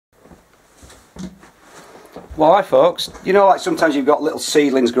Well, hi folks, you know, like sometimes you've got little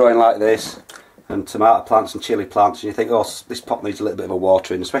seedlings growing like this, and tomato plants and chilli plants, and you think, oh, this pot needs a little bit of a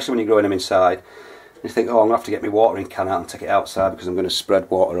watering, especially when you're growing them inside. And you think, oh, I'm going to have to get my watering can out and take it outside because I'm going to spread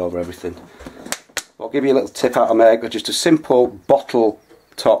water over everything. I'll give you a little tip how to make just a simple bottle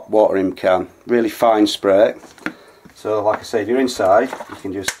top watering can, really fine spray. So like I say, if you're inside, you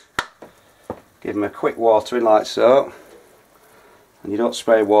can just give them a quick watering like so, and you don't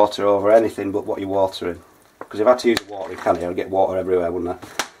spray water over anything but what you're watering. Because if I had to use a watering can here, I'd get water everywhere, wouldn't I?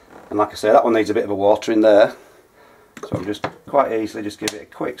 And like I say, that one needs a bit of a water in there. So I'm just quite easily just give it a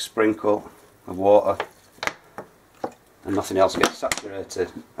quick sprinkle of water, and nothing else gets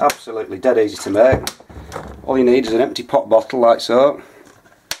saturated. Absolutely dead easy to make. All you need is an empty pop bottle like so.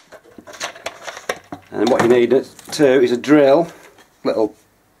 And what you need too is a drill, little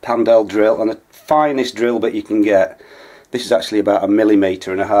handheld drill, and the finest drill bit you can get. This is actually about 1.5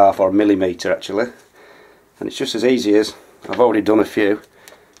 millimetre, or a millimetre actually. And it's just as easy as, I've already done a few.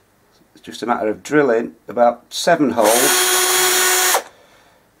 It's just a matter of drilling about 7 holes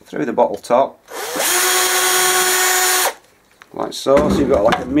through the bottle top, like so. So you've got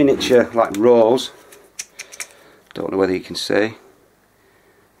like a miniature, like rose. Don't know whether you can see.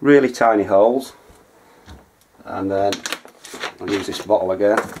 Really tiny holes. And then I'll use this bottle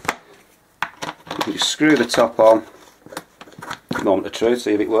again. You can just screw the top on. Moment of truth,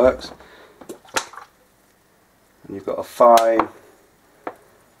 see if it works. And you've got a fine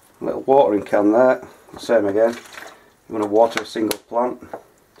little watering can there. Same again. You want to water a single plant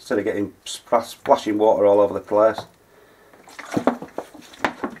instead of getting splashing water all over the place.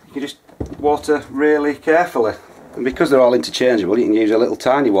 You can just water really carefully, and because they're all interchangeable, you can use a little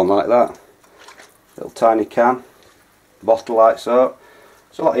tiny one like that. Little tiny can, bottle like so.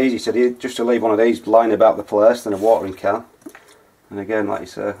 It's a lot easier to do just to leave one of these lying about the place than a watering can. And again, like you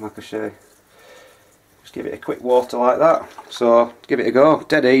say, like I say, just give it a quick water like that. So give it a go,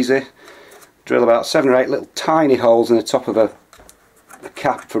 dead easy. Drill about 7 or 8 little tiny holes in the top of a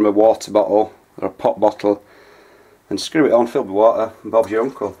cap from a water bottle or a pop bottle, and screw it on, fill with water, and Bob's your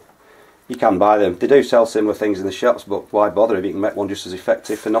uncle. You can buy them. They do sell similar things in the shops, but why bother if you can make one just as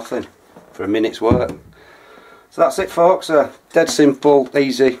effective for nothing, for a minute's work. So that's it folks, dead simple,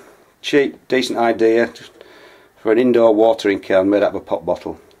 easy, cheap, decent idea just for an indoor watering can made out of a pop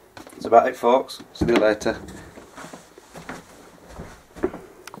bottle. That's about it folks, see you later.